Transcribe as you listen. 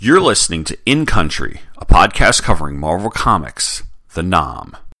You're listening to In Country, a podcast covering Marvel Comics, the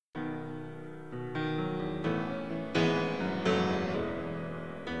Nom.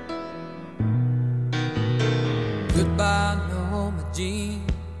 Goodbye, Norma Jean.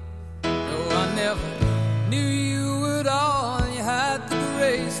 No, I never knew you at all. You had the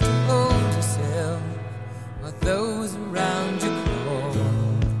grace to hold yourself while those around you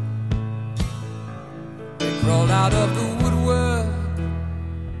crawled. They crawled out of the woodwork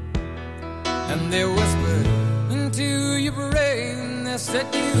and they whispered into your brain. They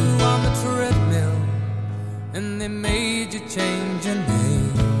set you on the treadmill and they made you change your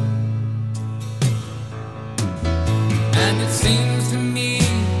name. And it seems to me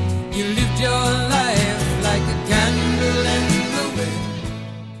you lived your life like a candle in the wind.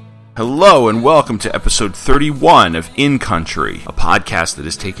 Hello and welcome to episode 31 of In Country, a podcast that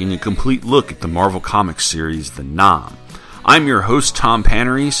is taking a complete look at the Marvel Comics series, the Nom. I'm your host, Tom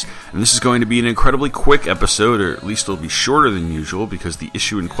Panarese, and this is going to be an incredibly quick episode, or at least it'll be shorter than usual, because the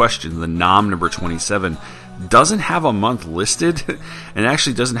issue in question, the Nom number 27, doesn't have a month listed, and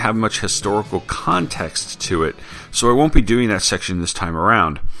actually doesn't have much historical context to it, so I won't be doing that section this time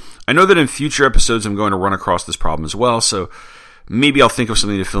around. I know that in future episodes I'm going to run across this problem as well, so maybe I'll think of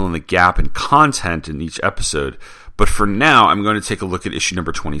something to fill in the gap in content in each episode. But for now, I'm going to take a look at issue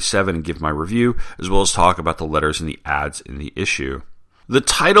number 27 and give my review, as well as talk about the letters and the ads in the issue. The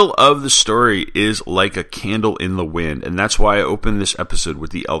title of the story is Like a Candle in the Wind, and that's why I opened this episode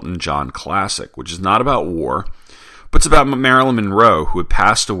with the Elton John classic, which is not about war, but it's about Marilyn Monroe, who had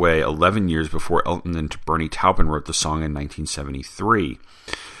passed away 11 years before Elton and Bernie Taupin wrote the song in 1973.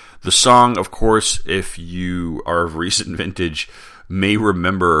 The song, of course, if you are of recent vintage, may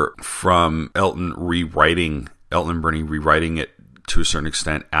remember from Elton and Bernie rewriting it to a certain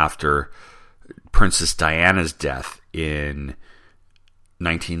extent after Princess Diana's death in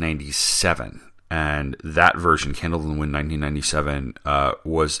 1997. And that version, Candle in the Wind 1997,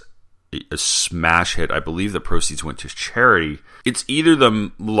 was a smash hit. I believe the proceeds went to charity. It's either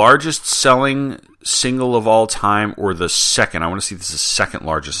the largest selling single of all time or the second. I want to see if this is the second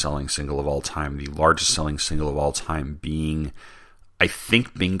largest selling single of all time. The largest selling single of all time being, I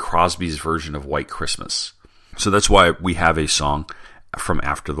think, Bing Crosby's version of White Christmas. So that's why we have a song from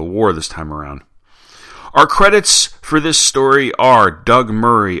after the war this time around. Our credits for this story are Doug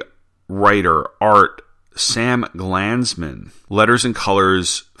Murray, writer, art, Sam Glanzman, letters and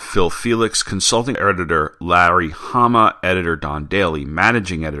colors, Phil Felix, consulting editor, Larry Hama, editor, Don Daly,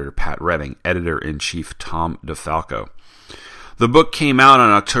 managing editor, Pat Redding, editor-in-chief, Tom DeFalco. The book came out on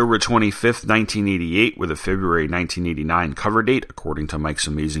October 25th, 1988, with a February 1989 cover date, according to Mike's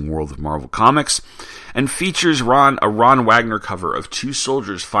Amazing World of Marvel Comics, and features a Ron Wagner cover of two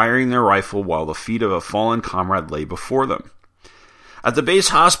soldiers firing their rifle while the feet of a fallen comrade lay before them. At the base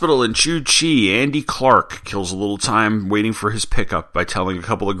hospital in Chu Chi, Andy Clark kills a little time waiting for his pickup by telling a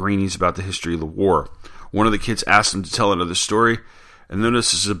couple of greenies about the history of the war. One of the kids asks him to tell another story, and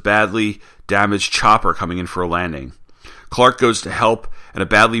notices a badly damaged chopper coming in for a landing. Clark goes to help, and a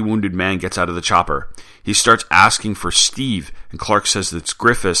badly wounded man gets out of the chopper. He starts asking for Steve, and Clark says that it's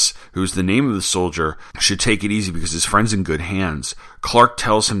Griffiths, who's the name of the soldier, should take it easy because his friend's in good hands. Clark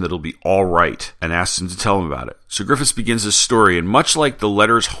tells him that it'll be all right, and asks him to tell him about it. So Griffiths begins his story, and much like the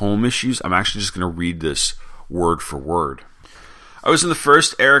Letters Home issues, I'm actually just going to read this word for word. I was in the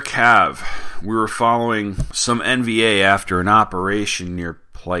first Air Cav. We were following some NVA after an operation near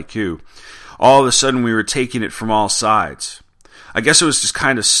Pleiku. All of a sudden, we were taking it from all sides. I guess I was just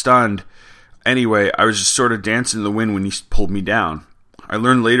kind of stunned. Anyway, I was just sort of dancing in the wind when he pulled me down. I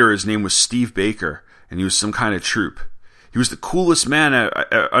learned later his name was Steve Baker, and he was some kind of troop. He was the coolest man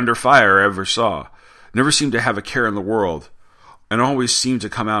under fire I ever saw. Never seemed to have a care in the world, and always seemed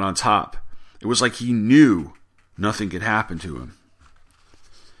to come out on top. It was like he knew nothing could happen to him.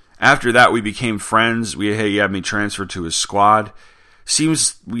 After that, we became friends. He had me transferred to his squad.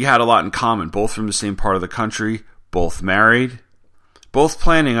 Seems we had a lot in common, both from the same part of the country, both married, both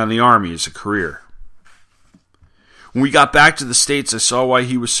planning on the Army as a career. When we got back to the States, I saw why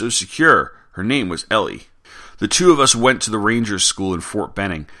he was so secure. Her name was Ellie. The two of us went to the Rangers School in Fort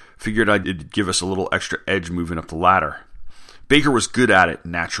Benning. Figured it'd give us a little extra edge moving up the ladder. Baker was good at it,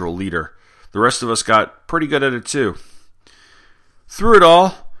 natural leader. The rest of us got pretty good at it too. Through it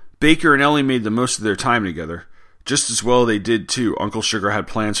all, Baker and Ellie made the most of their time together. Just as well they did, too. Uncle Sugar had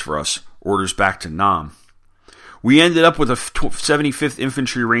plans for us. Orders back to Nam. We ended up with the 75th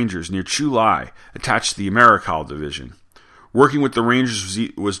Infantry Rangers near Chu Lai, attached to the Americal Division. Working with the Rangers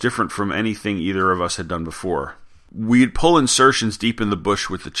was different from anything either of us had done before. We'd pull insertions deep in the bush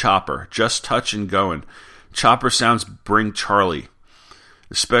with the chopper. Just touch and going. Chopper sounds bring Charlie.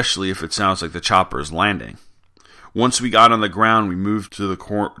 especially if it sounds like the chopper is landing. Once we got on the ground, we moved to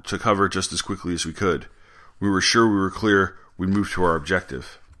cover just as quickly as we could. We were sure we were clear, we'd move to our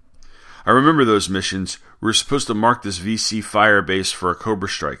objective. I remember those missions. We were supposed to mark this VC fire base for a Cobra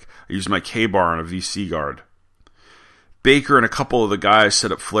strike. I used my K-bar on a VC guard. Baker and a couple of the guys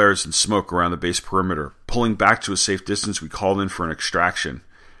set up flares and smoke around the base perimeter. Pulling back to a safe distance, we called in for an extraction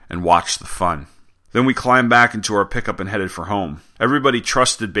and watched the fun. Then we climbed back into our pickup and headed for home. Everybody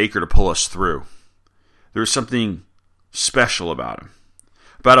trusted Baker to pull us through. There was something special about him.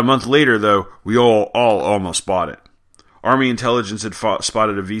 About a month later, though, we all almost bought it. Army intelligence had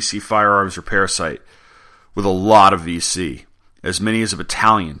spotted a VC firearms repair site with a lot of VC, as many as a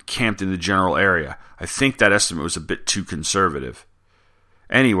battalion camped in the general area. I think that estimate was a bit too conservative.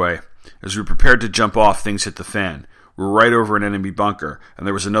 Anyway, as we prepared to jump off, things hit the fan. We were right over an enemy bunker, and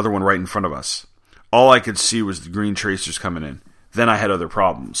there was another one right in front of us. All I could see was the green tracers coming in. Then I had other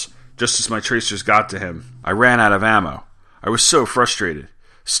problems. Just as my tracers got to him, I ran out of ammo. I was so frustrated.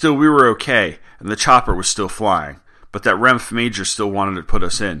 Still, we were okay, and the chopper was still flying. But that Remph Major still wanted to put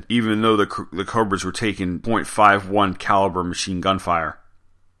us in, even though the Cobras were taking .51 caliber machine gun fire.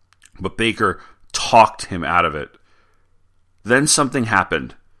 But Baker talked him out of it. Then something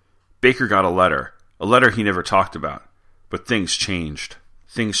happened. Baker got a letter he never talked about. But things changed.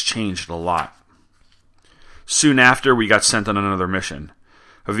 Things changed a lot. Soon after, we got sent on another mission.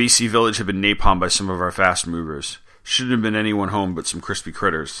 A VC village had been napalmed by some of our fast movers. Shouldn't have been anyone home but some crispy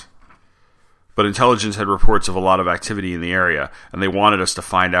critters. But intelligence had reports of a lot of activity in the area, and they wanted us to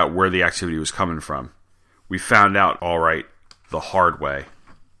find out where the activity was coming from. We found out, all right, the hard way.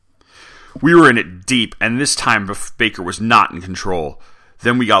 We were in it deep, and this time Baker was not in control.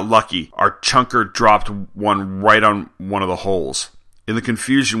 Then we got lucky. Our chunker dropped one right on one of the holes. In the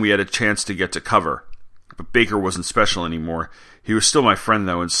confusion, we had a chance to get to cover. But Baker wasn't special anymore. He was still my friend,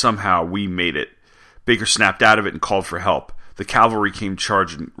 though, and somehow we made it. Baker snapped out of it and called for help. The cavalry came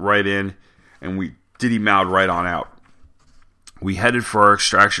charging right in, and we diddy-mowed right on out. We headed for our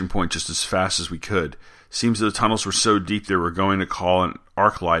extraction point just as fast as we could. Seems the tunnels were so deep they were going to call an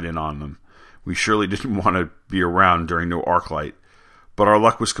arc light in on them. We surely didn't want to be around during no arc light. But our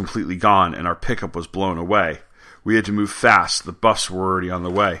luck was completely gone, and our pickup was blown away. We had to move fast. The buffs were already on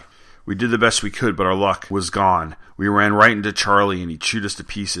the way. We did the best we could, but our luck was gone. We ran right into Charlie, and he chewed us to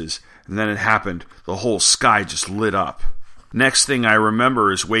pieces. And then it happened. The whole sky just lit up. Next thing I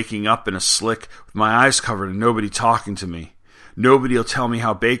remember is waking up in a slick with my eyes covered and nobody talking to me. Nobody'll tell me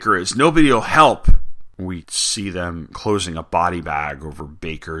how Baker is. Nobody'll help. We see them closing a body bag over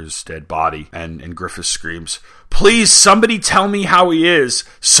Baker's dead body, and Griffith screams, "Please, somebody tell me how he is.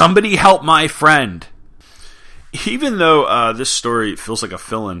 Somebody help my friend." Even though this story feels like a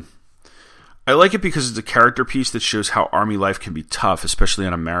fill-in, I like it because it's a character piece that shows how army life can be tough, especially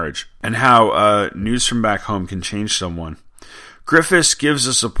on a marriage, and how news from back home can change someone. Griffiths gives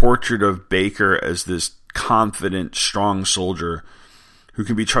us a portrait of Baker as this confident, strong soldier who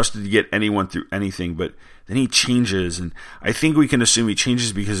can be trusted to get anyone through anything, but then he changes, and I think we can assume he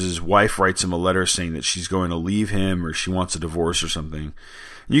changes because his wife writes him a letter saying that she's going to leave him or she wants a divorce or something.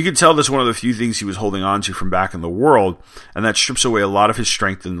 You can tell this is one of the few things he was holding on to from back in the world, and that strips away a lot of his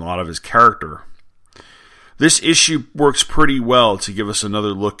strength and a lot of his character. This issue works pretty well to give us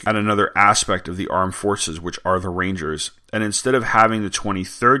another look at another aspect of the armed forces, which are the Rangers. And instead of having the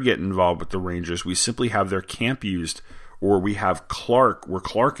 23rd get involved with the Rangers, we simply have their camp used, or we have Clark, where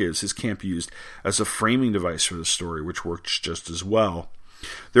Clark is, his camp used as a framing device for the story, which works just as well.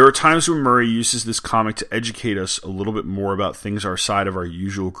 There are times when Murray uses this comic to educate us a little bit more about things outside of our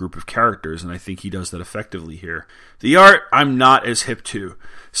usual group of characters, and I think he does that effectively here. The art, I'm not as hip to.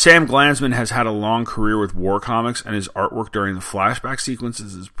 Sam Glanzman has had a long career with war comics, and his artwork during the flashback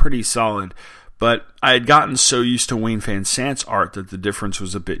sequences is pretty solid, but I had gotten so used to Wayne Van Sant's art that the difference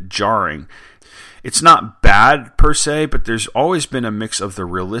was a bit jarring. It's not bad per se, but there's always been a mix of the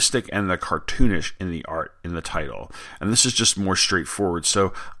realistic and the cartoonish in the art in the title. And this is just more straightforward,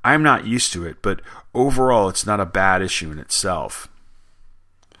 so I'm not used to it, but overall it's not a bad issue in itself.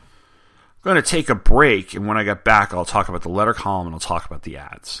 I'm going to take a break, and when I get back I'll talk about the letter column and I'll talk about the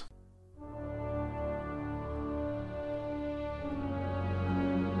ads.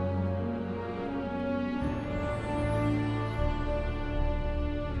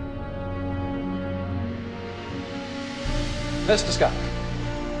 Mr. Scott,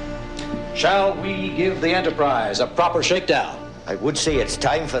 shall we give the Enterprise a proper shakedown? I would say it's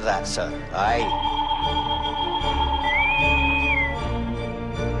time for that, sir. Aye.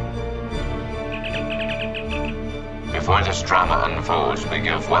 Before this drama unfolds, we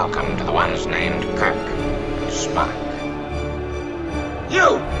give welcome to the ones named Kirk and Spock.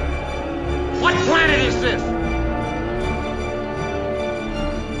 You! What planet is this?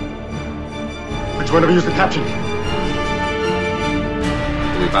 Which one of you is the captain?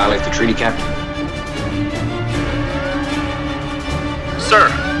 Did we violate the treaty, Captain? Sir,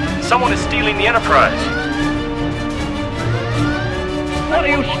 someone is stealing the Enterprise. What are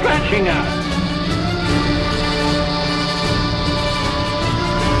you scratching at?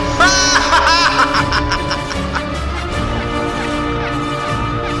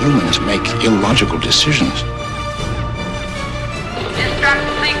 Humans make illogical decisions. Destruct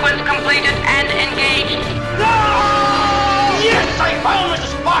sequence completed and engaged. No! Yes, I found Mrs.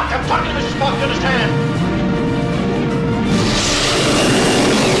 Spock. I'm talking to Mrs. Spock, you understand?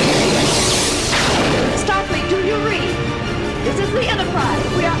 Starfleet, do you read? This is the Enterprise.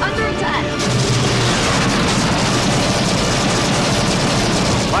 We are under attack.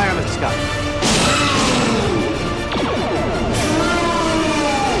 Fire, Mr. Scott.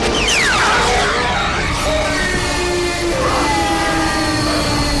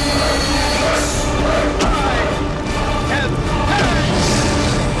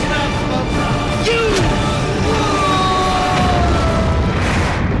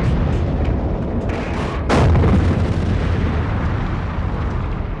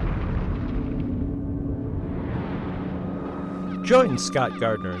 Join Scott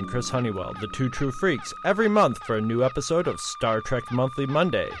Gardner and Chris Honeywell, the two true freaks, every month for a new episode of Star Trek Monthly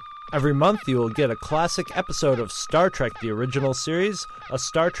Monday. Every month you will get a classic episode of Star Trek the Original Series, a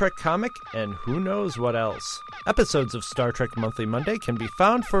Star Trek comic, and who knows what else. Episodes of Star Trek Monthly Monday can be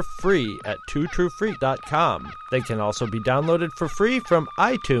found for free at twotruefreak.com. They can also be downloaded for free from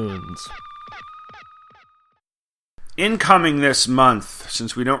iTunes. Incoming this month,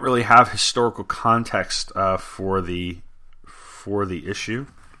 since we don't really have historical context for the issue,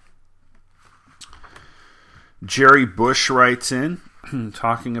 Jerry Bush writes in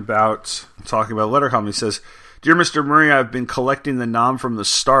talking about letter column. He says, "Dear Mr. Murray, I've been collecting the nom from the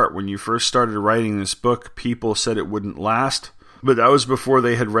start. When you first started writing this book, people said it wouldn't last, but that was before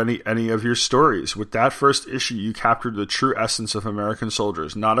they had read any of your stories. With that first issue, you captured the true essence of American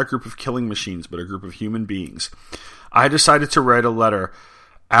soldiers, not a group of killing machines, but a group of human beings. I decided to write a letter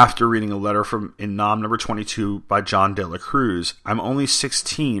after reading a letter in Nom number 22 by John De La Cruz. I'm only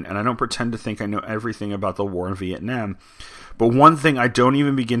 16, and I don't pretend to think I know everything about the war in Vietnam. But one thing I don't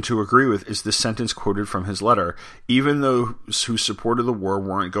even begin to agree with is the sentence quoted from his letter. Even those who supported the war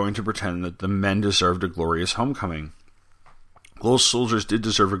weren't going to pretend that the men deserved a glorious homecoming. Those soldiers did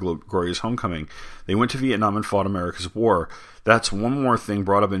deserve a glorious homecoming. They went to Vietnam and fought America's war. That's one more thing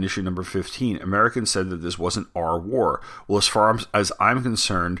brought up in issue number 15. Americans said that this wasn't our war. Well, as far as I'm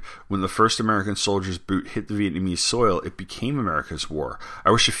concerned, when the first American soldier's boot hit the Vietnamese soil, it became America's war.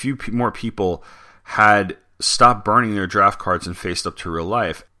 I wish a few more people had stopped burning their draft cards and faced up to real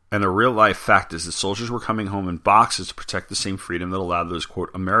life. And the real life fact is that soldiers were coming home in boxes to protect the same freedom that allowed those,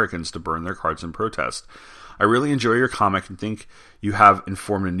 quote, Americans to burn their cards in protest. I really enjoy your comic and think you have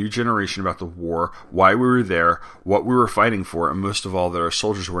informed a new generation about the war, why we were there, what we were fighting for, and most of all that our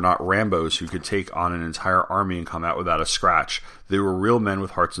soldiers were not Rambos who could take on an entire army and come out without a scratch. They were real men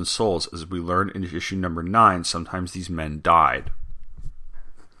with hearts and souls. As we learned in issue number 9, sometimes these men died."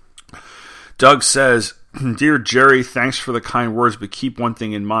 Doug says, "Dear Jerry, thanks for the kind words, but keep one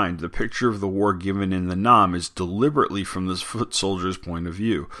thing in mind. The picture of the war given in the Nam is deliberately from the foot soldier's point of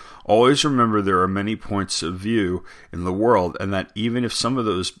view. Always remember there are many points of view in the world, and that even if some of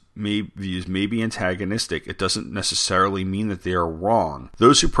those views may be antagonistic, it doesn't necessarily mean that they are wrong.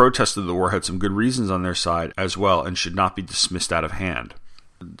 Those who protested the war had some good reasons on their side as well, and should not be dismissed out of hand."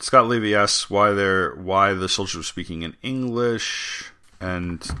 Scott Levy asks why the soldiers were speaking in English,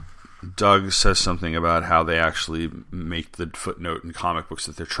 and Doug says something about how they actually make the footnote in comic books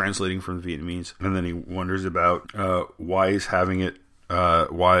that they're translating from the Vietnamese, and then he wonders about why he's having it,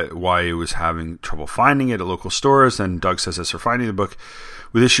 why he was having trouble finding it at local stores. And Doug says, as for finding the book,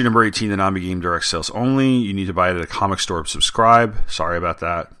 with issue number 18, the Nami game direct sales only. You need to buy it at a comic store and subscribe. Sorry about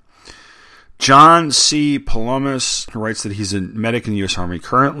that. John C. Palomas writes that he's a medic in the U.S. Army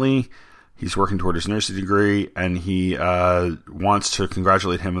currently. He's working toward his nursing degree, and he wants to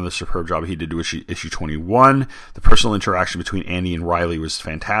congratulate him on the superb job he did to issue 21. The personal interaction between Andy and Riley was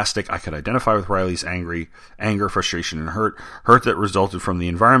fantastic. I could identify with Riley's anger, frustration, and hurt that resulted from the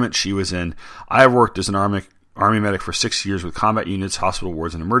environment she was in. I have worked as an Army medic for 6 years with combat units, hospital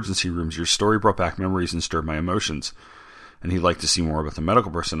wards, and emergency rooms. Your story brought back memories and stirred my emotions. And he'd like to see more about the medical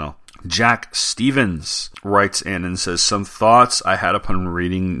personnel. Jack Stevens writes in and says, some thoughts I had upon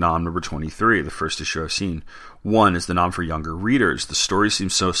reading Nom number 23, the first issue I've seen. One is the nom for younger readers. The story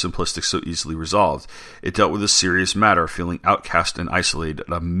seems so simplistic, so easily resolved. It dealt with a serious matter, feeling outcast and isolated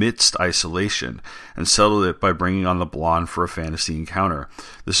amidst isolation, and settled it by bringing on the blonde for a fantasy encounter.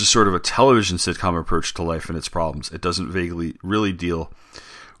 This is sort of a television sitcom approach to life and its problems. It doesn't really deal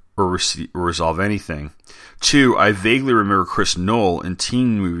or resolve anything. 2, I vaguely remember Chris Knoll in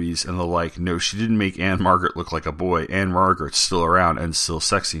teen movies and the like. No, she didn't make Anne Margaret look like a boy. Anne Margaret's still around and still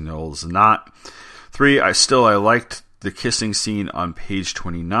sexy. Knoll's not. 3, I liked the kissing scene on page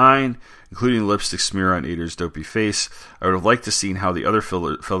 29, including the lipstick smear on Ader's dopey face. I would have liked to seen how the other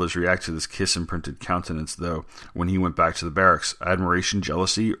fellows react to this kiss-imprinted countenance, though, when he went back to the barracks. Admiration,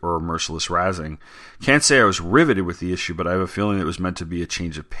 jealousy, or merciless razzing? Can't say I was riveted with the issue, but I have a feeling it was meant to be a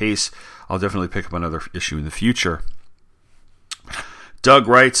change of pace. I'll definitely pick up another issue in the future. Doug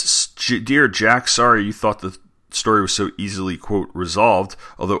writes, Dear Jack, sorry you thought the story was so easily, quote, resolved,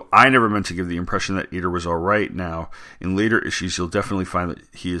 although I never meant to give the impression that Ader was all right now. In later issues, you'll definitely find that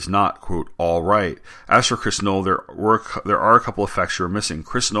he is not, quote, all right. As for Chris Knoll, there are a couple of facts you are missing.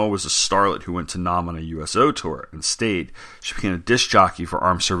 Chris Knoll was a starlet who went to Nam on a USO tour and stayed. She became a disc jockey for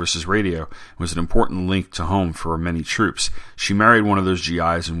Armed Services Radio and was an important link to home for many troops. She married one of those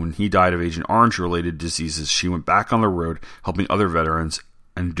GIs, and when he died of Agent Orange-related diseases, she went back on the road helping other veterans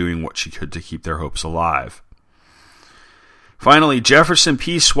and doing what she could to keep their hopes alive. Finally, Jefferson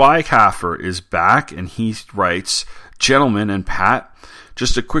P. Sweighaffer is back, and he writes, Gentlemen and Pat,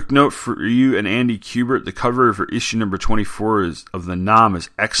 just a quick note for you and Andy Kubert. The cover for issue number 24 of the Nam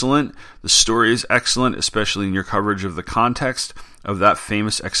is excellent. The story is excellent, especially in your coverage of the context of that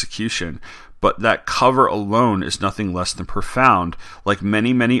famous execution. But that cover alone is nothing less than profound. Like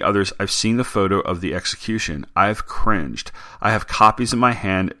many, many others, I've seen the photo of the execution. I've cringed. I have copies in my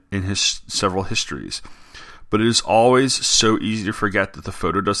hand in his several histories. But it is always so easy to forget that the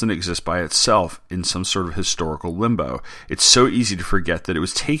photo doesn't exist by itself in some sort of historical limbo. It's so easy to forget that it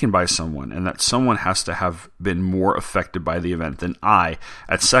was taken by someone, and that someone has to have been more affected by the event than I,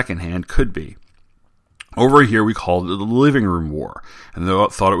 at secondhand, could be. Over here, we called it the living room war, and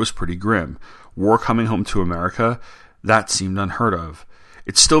thought it was pretty grim. War coming home to America, that seemed unheard of.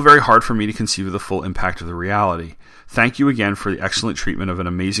 It's still very hard for me to conceive of the full impact of the reality. Thank you again for the excellent treatment of an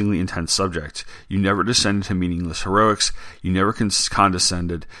amazingly intense subject. You never descended to meaningless heroics. You never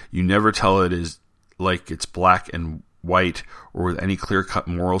condescended. You never tell it is like it's black and white or with any clear-cut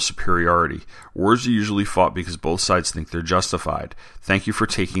moral superiority. Wars are usually fought because both sides think they're justified. Thank you for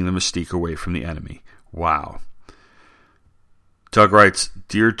taking the mystique away from the enemy. Wow. Doug writes,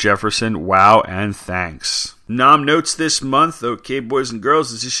 Dear Jefferson, wow and thanks. Nom notes this month, okay, boys and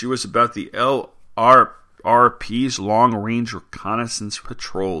girls, this issue was about the LRP's long-range reconnaissance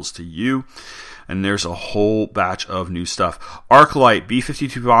patrols to you, and there's a whole batch of new stuff. Arclight,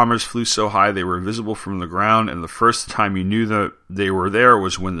 B-52 bombers flew so high they were invisible from the ground, and the first time you knew that they were there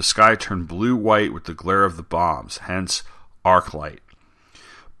was when the sky turned blue-white with the glare of the bombs, hence Arclight.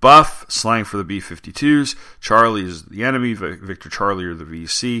 Buff, slang for the B-52s. Charlie is the enemy, Victor Charlie or the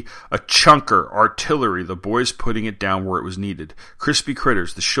VC. A chunker, artillery, the boys putting it down where it was needed. Crispy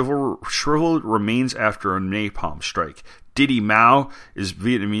critters, the shriveled remains after a napalm strike. Diddy Mao is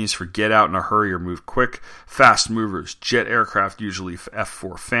Vietnamese for get out in a hurry or move quick. Fast movers, jet aircraft, usually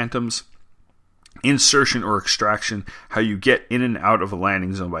F-4 Phantoms. Insertion or extraction, how you get in and out of a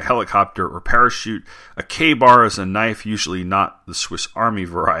landing zone by helicopter or parachute. A K-bar is a knife, usually not the Swiss Army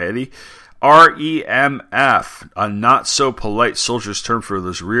variety. REMF, a not-so-polite soldier's term for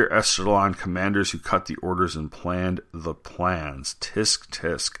those rear echelon commanders who cut the orders and planned the plans. Tisk,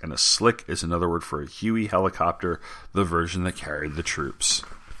 tisk. And a slick is another word for a Huey helicopter, the version that carried the troops.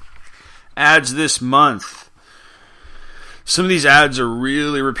 Ads this month. Some of these ads are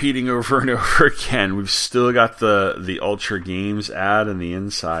really repeating over and over again. We've still got the Ultra Games ad in the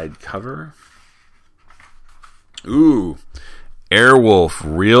inside cover. Ooh, Airwolf,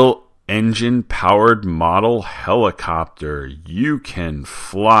 real engine-powered model helicopter. You can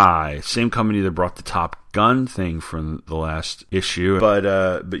fly. Same company that brought the Top Gun thing from the last issue, but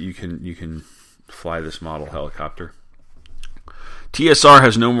you can fly this model helicopter. TSR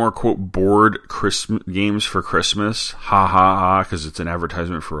has no more, quote, board games for Christmas. Ha ha ha, because it's an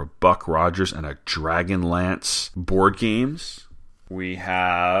advertisement for a Buck Rogers and a Dragonlance board games. We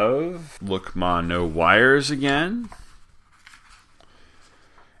have Look Ma No Wires again.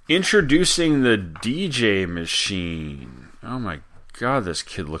 Introducing the DJ machine. Oh my god, this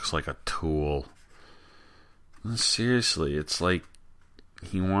kid looks like a tool. Seriously, it's like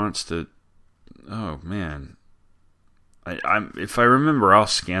he wants to... Oh man. if I remember, I'll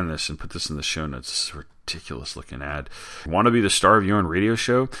scan this and put this in the show notes. This is a ridiculous looking ad. Want to be the star of your own radio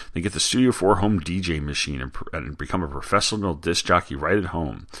show? Then get the Studio 4 home DJ machine and become a professional disc jockey right at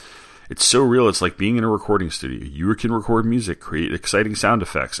home. It's so real, it's like being in a recording studio. You can record music, create exciting sound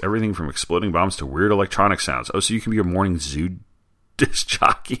effects, everything from exploding bombs to weird electronic sounds. Oh, so you can be a morning zoo disc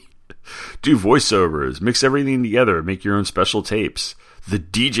jockey? Do voiceovers, mix everything together, and make your own special tapes. The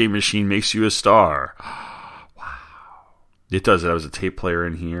DJ machine makes you a star. It does. It has a tape player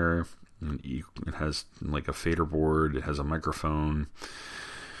in here. It has like a fader board. It has a microphone.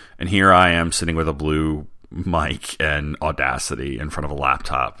 And here I am sitting with a blue mic and Audacity in front of a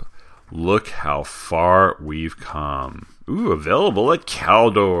laptop. Look how far we've come. Ooh, available at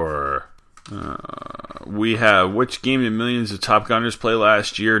Caldor. We have which game did millions of Top Gunners play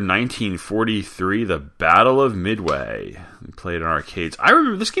last year? 1943, The Battle of Midway. We played in arcades. I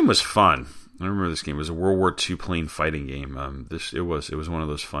remember this game was fun. I remember this game. It was a World War II plane fighting game. It was one of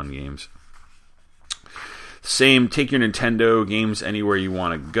those fun games. Same, take your Nintendo games anywhere you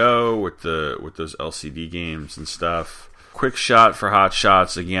want to go with those LCD games and stuff. Quick shot for Hot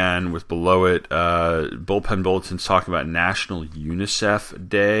Shots again with below it Bullpen Bulletins talking about National UNICEF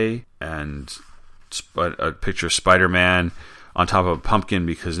Day and a picture of Spider-Man on top of a pumpkin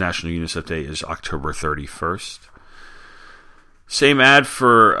because National UNICEF Day is October 31st. Same ad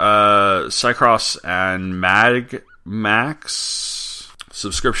for Cycross and Mad Max.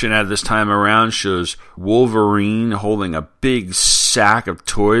 Subscription ad this time around shows Wolverine holding a big sack of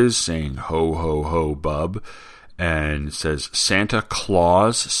toys saying ho ho ho bub. And it says Santa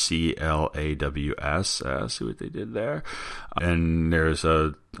Claus, C-L-A-W-S. See what they did there? And there's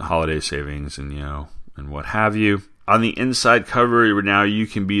a holiday savings and, and what have you. On the inside cover, now you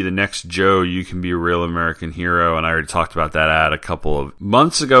can be the next Joe. You can be a real American hero. And I already talked about that ad a couple of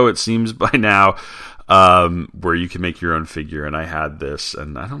months ago, it seems by now, where you can make your own figure. And I had this,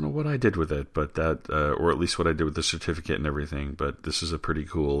 and I don't know what I did with it, but that, or at least what I did with the certificate and everything. But this is a pretty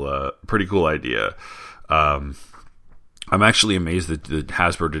cool idea. I'm actually amazed that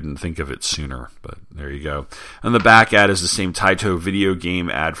Hasbro didn't think of it sooner, but there you go. And the back ad is the same Taito video game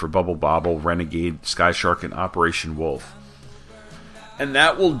ad for Bubble Bobble, Renegade, Sky Shark, and Operation Wolf. And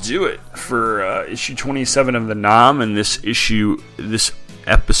that will do it for issue 27 of the NOM and this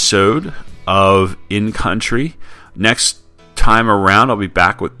episode of In Country. Next time around, I'll be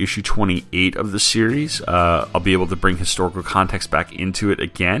back with issue 28 of the series. I'll be able to bring historical context back into it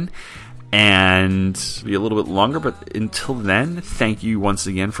again. And be a little bit longer, but until then, thank you once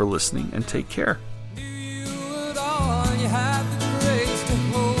again for listening and take care.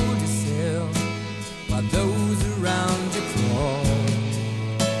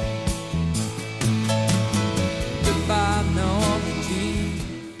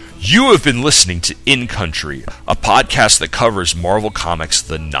 You have been listening to In Country, a podcast that covers Marvel Comics,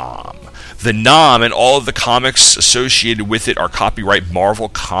 the NOM. The NOM and all of the comics associated with it are copyright Marvel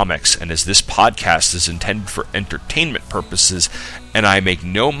Comics, and as this podcast is intended for entertainment purposes and I make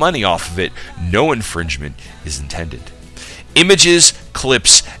no money off of it, no infringement is intended. Images,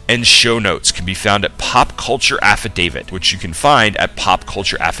 clips, and show notes can be found at Pop Culture Affidavit, which you can find at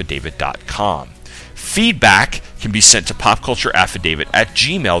popcultureaffidavit.com. Feedback can be sent to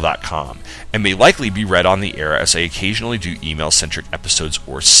popcultureaffidavit@gmail.com and may likely be read on the air as I occasionally do email-centric episodes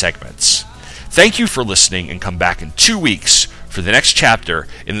or segments. Thank you for listening, and come back in 2 weeks for the next chapter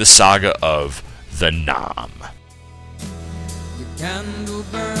in the saga of the NOM. The candle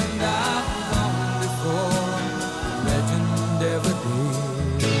burned out.